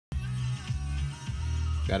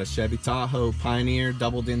Got a Chevy Tahoe Pioneer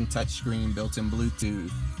doubled-in touchscreen, built-in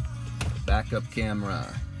Bluetooth, backup camera,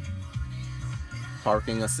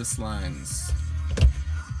 parking assist lines,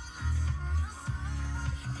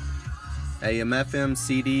 AM/FM,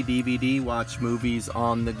 CD, DVD, watch movies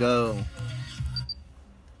on the go.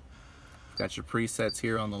 Got your presets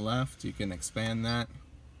here on the left. You can expand that,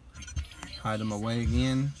 hide them away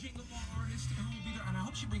again.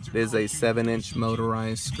 It is a 7-inch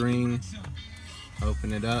motorized screen.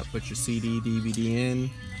 Open it up, put your CD, DVD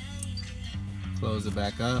in, close it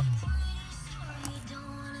back up.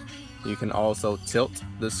 You can also tilt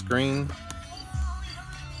the screen.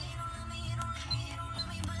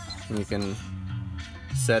 You can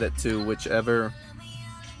set it to whichever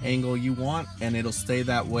angle you want, and it'll stay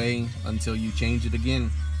that way until you change it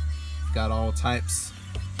again. Got all types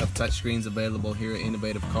of touchscreens available here at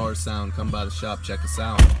Innovative Car Sound. Come by the shop, check us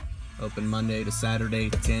out. Open Monday to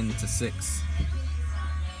Saturday, 10 to 6.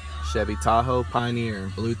 Chevy Tahoe Pioneer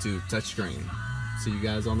Bluetooth touchscreen. See you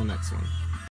guys on the next one.